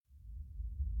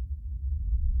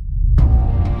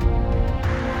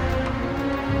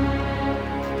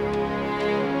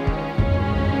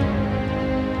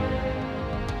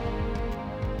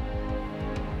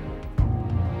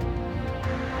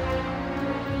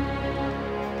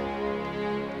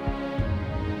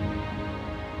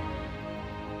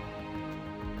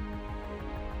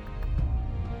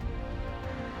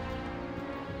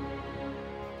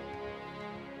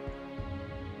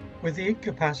With the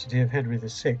incapacity of Henry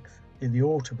VI in the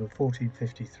autumn of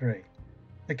 1453,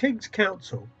 the King's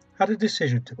Council had a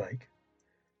decision to make,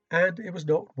 and it was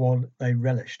not one they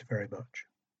relished very much.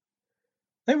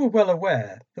 They were well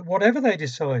aware that whatever they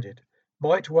decided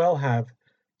might well have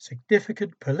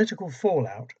significant political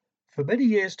fallout for many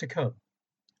years to come.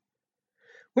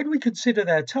 When we consider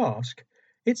their task,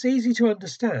 it's easy to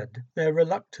understand their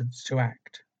reluctance to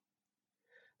act.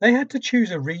 They had to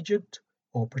choose a regent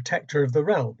or protector of the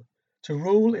realm to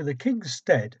rule in the king's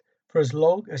stead for as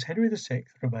long as Henry VI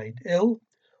remained ill,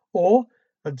 or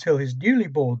until his newly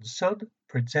born son,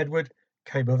 Prince Edward,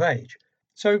 came of age,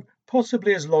 so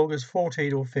possibly as long as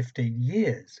 14 or 15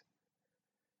 years.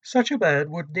 Such a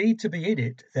man would need to be in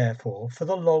it, therefore, for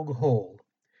the long haul,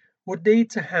 would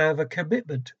need to have a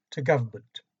commitment to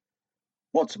government.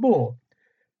 What's more,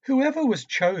 whoever was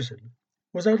chosen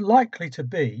was unlikely to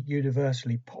be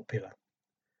universally popular,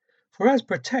 for as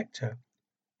protector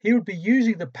he would be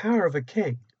using the power of a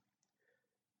king,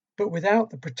 but without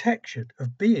the protection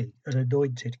of being an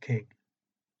anointed king.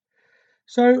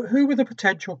 So who were the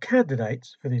potential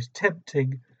candidates for this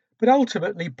tempting but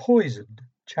ultimately poisoned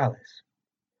chalice?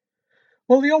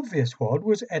 Well, the obvious one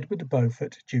was Edmund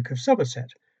Beaufort, Duke of Somerset,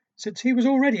 since he was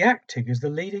already acting as the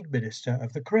leading minister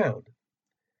of the crown.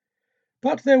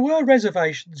 But there were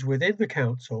reservations within the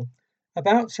council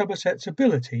about Somerset's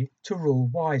ability to rule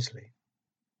wisely.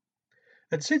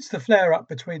 And since the flare-up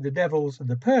between the Nevilles and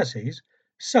the Percys,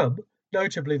 some,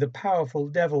 notably the powerful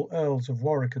Neville Earls of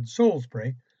Warwick and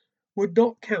Salisbury, would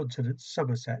not countenance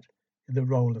Somerset in the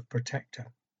role of protector.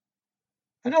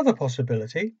 Another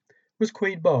possibility was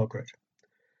Queen Margaret,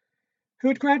 who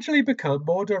had gradually become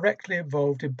more directly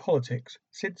involved in politics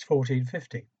since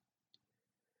 1450.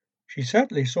 She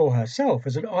certainly saw herself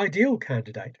as an ideal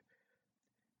candidate,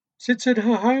 since in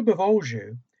her home of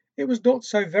Anjou it was not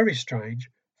so very strange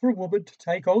for a woman to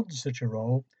take on such a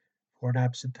role for an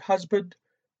absent husband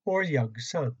or a young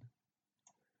son.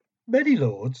 Many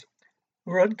lords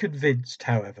were unconvinced,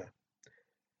 however,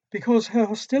 because her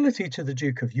hostility to the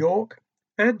Duke of York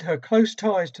and her close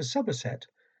ties to Somerset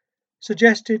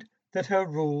suggested that her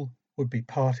rule would be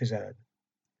partisan.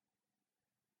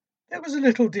 There was a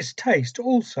little distaste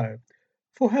also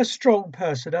for her strong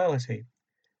personality,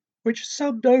 which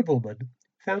some noblemen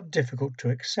found difficult to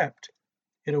accept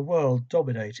in a world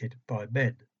dominated by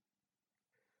men.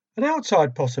 An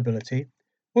outside possibility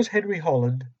was Henry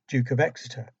Holland, Duke of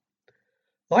Exeter.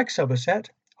 Like Somerset,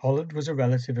 Holland was a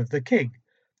relative of the king,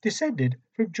 descended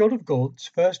from John of Gaunt's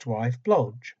first wife,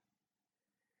 Blanche.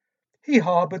 He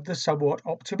harboured the somewhat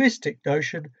optimistic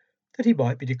notion that he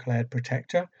might be declared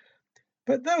protector,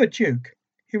 but though a duke,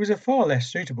 he was a far less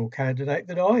suitable candidate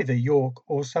than either York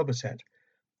or Somerset,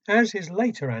 as his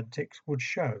later antics would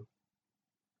show.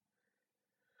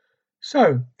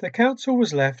 So the council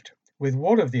was left with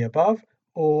one of the above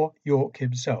or York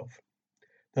himself.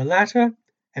 The latter,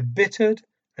 embittered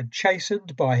and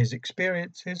chastened by his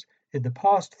experiences in the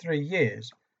past 3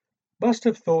 years, must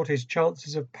have thought his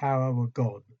chances of power were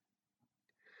gone.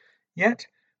 Yet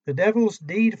the Nevilles'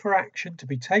 need for action to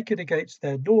be taken against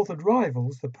their northern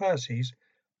rivals, the Percys,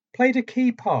 played a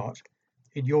key part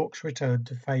in York's return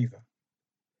to favour.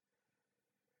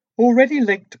 Already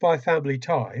linked by family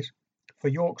ties, for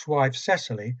York's wife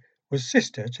Cecily was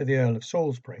sister to the Earl of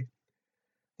Salisbury,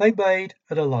 they made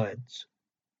an alliance.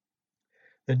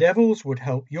 The Nevilles would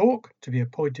help York to be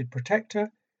appointed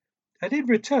protector, and in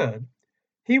return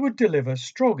he would deliver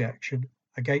strong action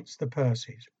against the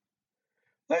Percys.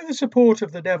 Though the support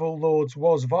of the Neville lords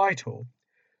was vital,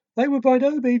 they were by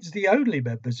no means the only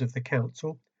members of the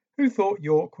council who thought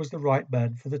York was the right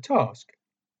man for the task.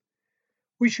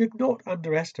 We should not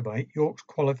underestimate York's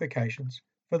qualifications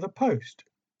for the post.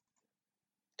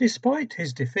 Despite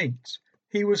his defeats,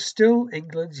 he was still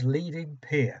England's leading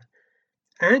peer,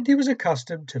 and he was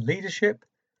accustomed to leadership,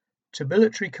 to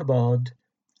military command,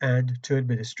 and to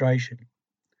administration.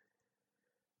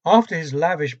 After his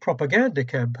lavish propaganda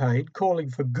campaign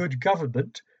calling for good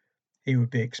government, he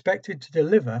would be expected to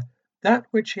deliver that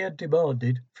which he had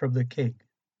demanded from the king.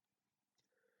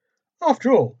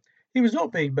 After all, he was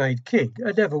not being made king,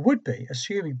 and never would be,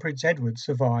 assuming Prince Edward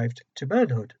survived to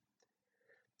manhood.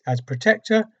 As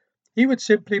protector, he would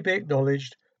simply be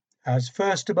acknowledged as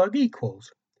first among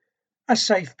equals, a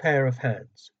safe pair of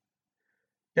hands.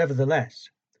 Nevertheless,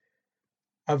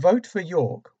 a vote for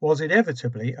York was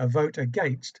inevitably a vote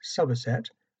against Somerset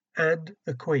and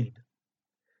the Queen.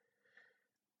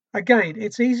 Again,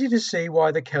 it's easy to see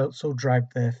why the council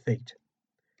dragged their feet.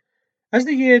 As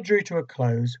the year drew to a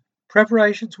close,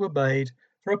 preparations were made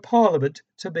for a parliament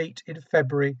to meet in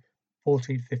February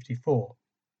 1454,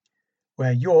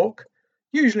 where York,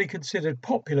 usually considered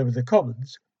popular with the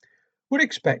commons, would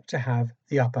expect to have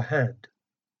the upper hand.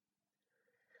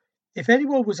 If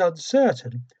anyone was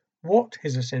uncertain what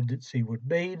his ascendancy would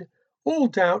mean, all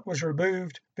doubt was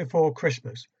removed before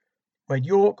Christmas, when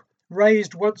York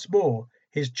raised once more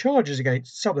his charges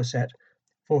against Somerset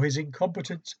for his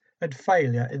incompetence and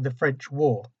failure in the French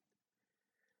war.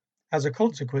 As a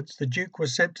consequence, the Duke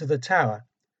was sent to the Tower,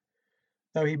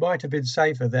 though he might have been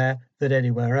safer there than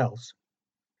anywhere else.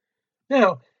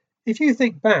 Now, if you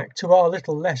think back to our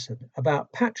little lesson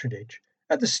about patronage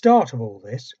at the start of all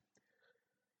this,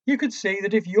 you can see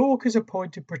that if York is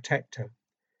appointed protector,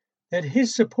 then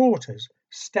his supporters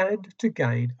stand to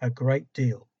gain a great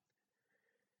deal,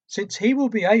 since he will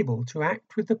be able to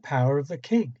act with the power of the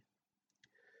king.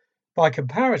 By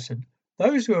comparison,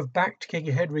 those who have backed King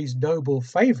Henry's noble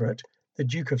favourite, the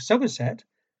Duke of Somerset,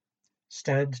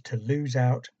 stand to lose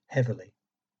out heavily.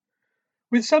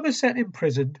 With Somerset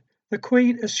imprisoned, the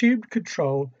Queen assumed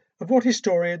control of what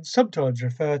historians sometimes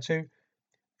refer to,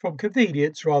 from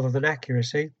convenience rather than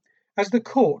accuracy, as the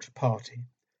court party.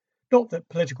 Not that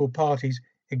political parties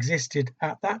existed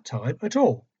at that time at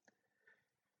all.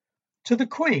 To the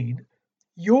Queen,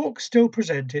 York still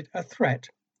presented a threat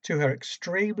to her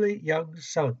extremely young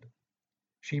son.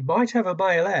 She might have a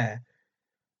male heir,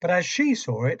 but as she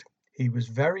saw it, he was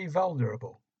very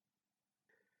vulnerable.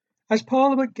 As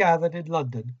Parliament gathered in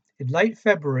London in late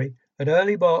February and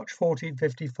early March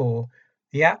 1454,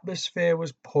 the atmosphere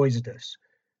was poisonous,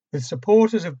 with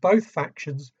supporters of both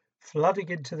factions flooding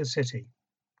into the city.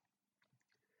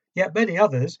 Yet many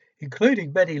others,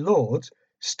 including many lords,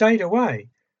 stayed away,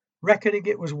 reckoning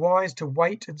it was wise to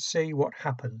wait and see what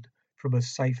happened from a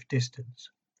safe distance.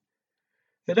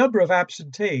 The number of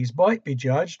absentees might be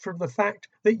judged from the fact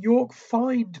that York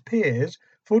fined peers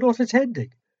for not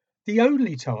attending, the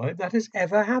only time that has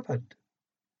ever happened.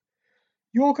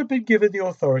 York had been given the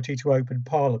authority to open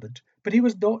Parliament, but he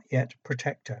was not yet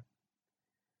protector.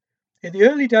 In the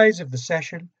early days of the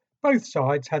session, both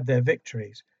sides had their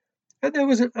victories, and there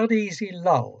was an uneasy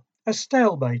lull, a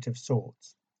stalemate of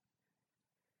sorts.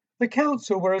 The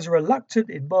council were as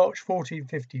reluctant in March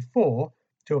 1454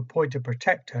 to appoint a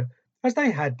protector as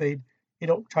they had been in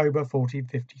October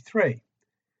 1453,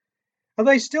 and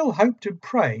they still hoped and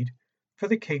prayed for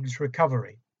the king's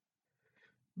recovery.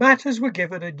 Matters were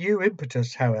given a new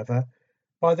impetus, however,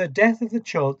 by the death of the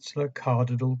Chancellor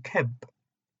Cardinal Kemp.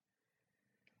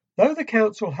 Though the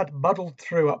council had muddled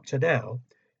through up to now,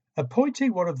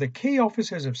 appointing one of the key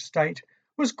officers of state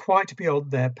was quite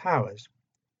beyond their powers.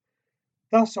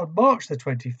 Thus, on March the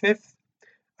 25th,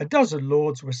 a dozen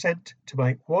lords were sent to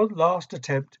make one last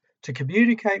attempt to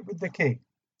communicate with the king.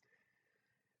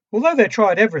 Although they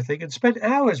tried everything and spent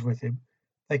hours with him,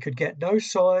 they could get no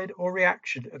sign or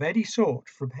reaction of any sort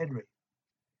from Henry.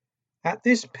 At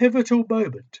this pivotal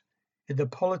moment in the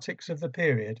politics of the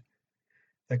period,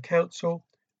 the council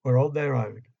were on their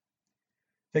own.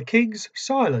 The king's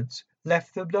silence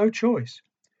left them no choice.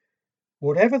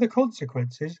 Whatever the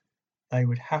consequences, they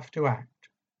would have to act.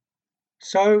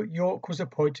 So York was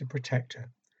appointed protector,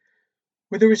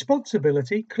 with a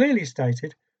responsibility clearly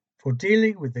stated for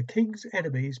dealing with the king's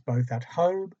enemies both at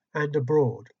home and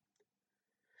abroad.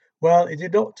 Well, it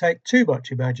did not take too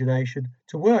much imagination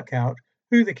to work out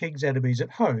who the king's enemies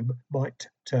at home might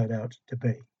turn out to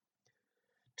be.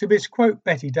 To misquote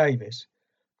Betty Davis,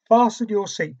 "Fasten your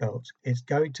seatbelts, it's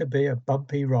going to be a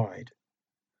bumpy ride."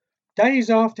 Days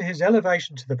after his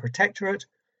elevation to the protectorate,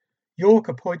 York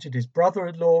appointed his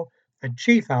brother-in-law and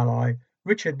chief ally,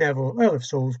 Richard Neville, Earl of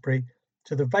Salisbury,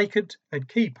 to the vacant and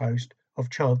key post of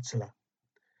Chancellor.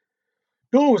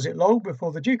 Nor was it long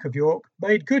before the Duke of York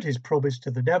made good his promise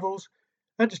to the Nevilles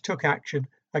and took action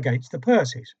against the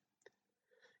Percys.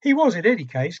 He was in any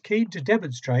case keen to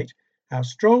demonstrate how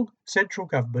strong central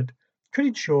government could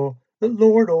ensure that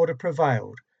law and order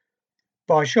prevailed,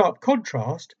 by sharp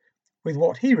contrast with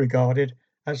what he regarded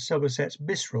as Somerset's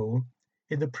misrule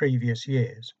in the previous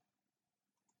years.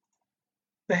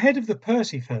 The head of the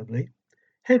Percy family,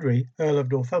 Henry, Earl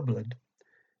of Northumberland,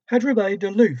 had remained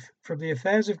aloof from the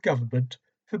affairs of government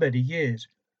for many years,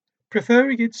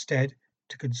 preferring instead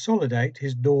to consolidate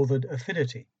his northern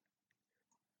affinity.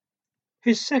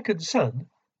 His second son,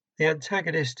 the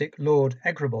antagonistic Lord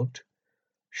Egremont,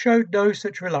 showed no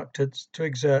such reluctance to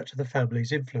exert the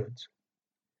family's influence.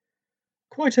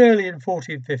 Quite early in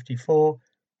 1454,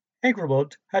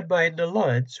 Egremont had made an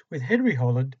alliance with Henry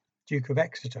Holland, Duke of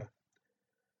Exeter.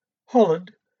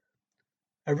 Holland,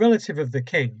 a relative of the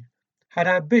king, had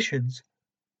ambitions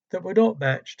that were not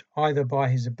matched either by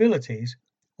his abilities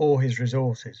or his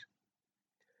resources.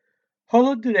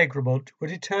 Holland and Egremont were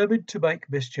determined to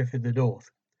make mischief in the north,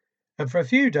 and for a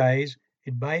few days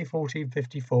in May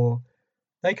 1454,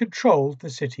 they controlled the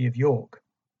city of York.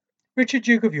 Richard,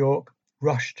 Duke of York,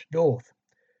 rushed north,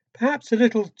 perhaps a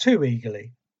little too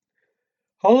eagerly.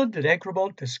 Holland and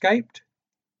Egremont escaped,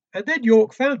 and then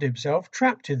York found himself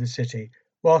trapped in the city,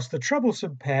 whilst the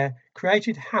troublesome pair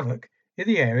created havoc in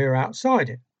the area outside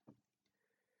it.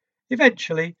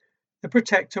 Eventually, the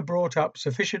Protector brought up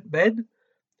sufficient men,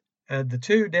 and the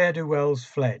two ne'er-do-wells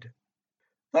fled.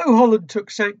 Though Holland took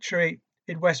sanctuary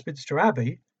in Westminster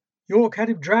Abbey, York had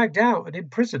him dragged out and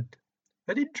imprisoned,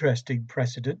 an interesting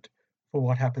precedent for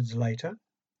what happens later.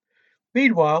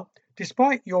 Meanwhile,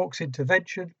 despite York's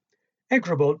intervention,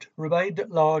 Egremont remained at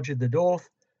large in the north,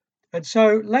 and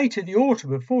so late in the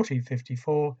autumn of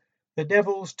 1454 the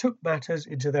Nevilles took matters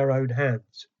into their own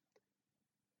hands.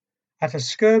 At a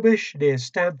skirmish near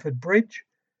Stamford Bridge,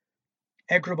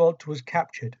 Egremont was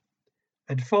captured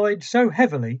and fined so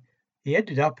heavily he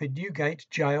ended up in Newgate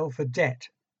jail for debt.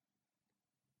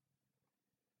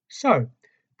 So,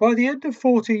 by the end of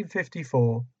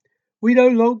 1454, we no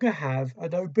longer have a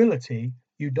nobility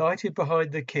united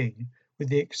behind the king, with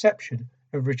the exception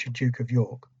of Richard, Duke of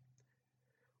York.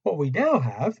 What we now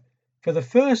have, for the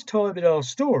first time in our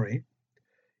story,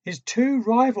 is two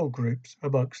rival groups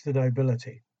amongst the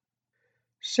nobility.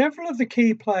 Several of the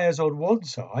key players on one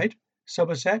side,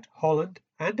 Somerset, Holland,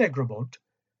 and Egremont,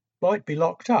 might be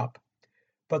locked up,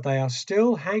 but they are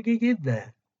still hanging in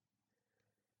there.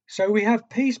 So we have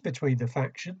peace between the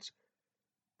factions,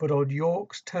 but on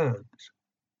York's terms.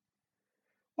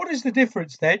 What is the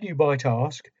difference then, you might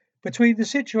ask, between the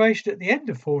situation at the end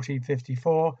of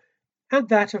 1454 and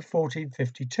that of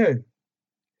 1452?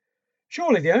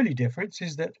 Surely the only difference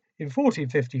is that in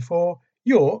 1454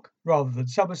 York, rather than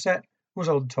Somerset, was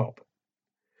on top.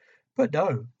 But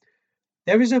no,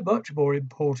 there is a much more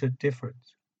important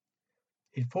difference.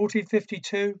 In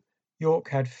 1452, York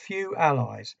had few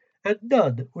allies, and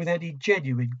none with any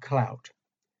genuine clout.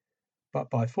 But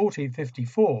by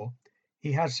 1454,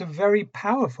 he had some very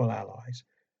powerful allies,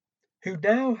 who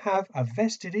now have a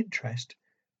vested interest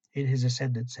in his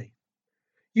ascendancy.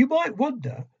 You might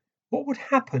wonder what would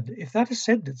happen if that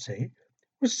ascendancy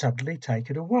was suddenly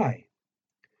taken away.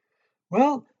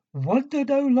 Well, wonder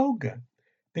no longer,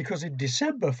 because in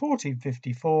December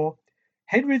 1454,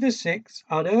 Henry VI's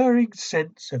unerring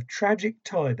sense of tragic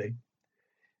timing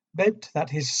meant that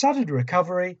his sudden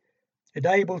recovery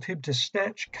enabled him to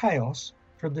snatch chaos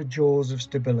from the jaws of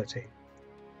stability.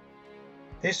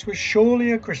 This was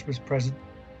surely a Christmas present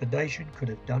the nation could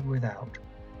have done without.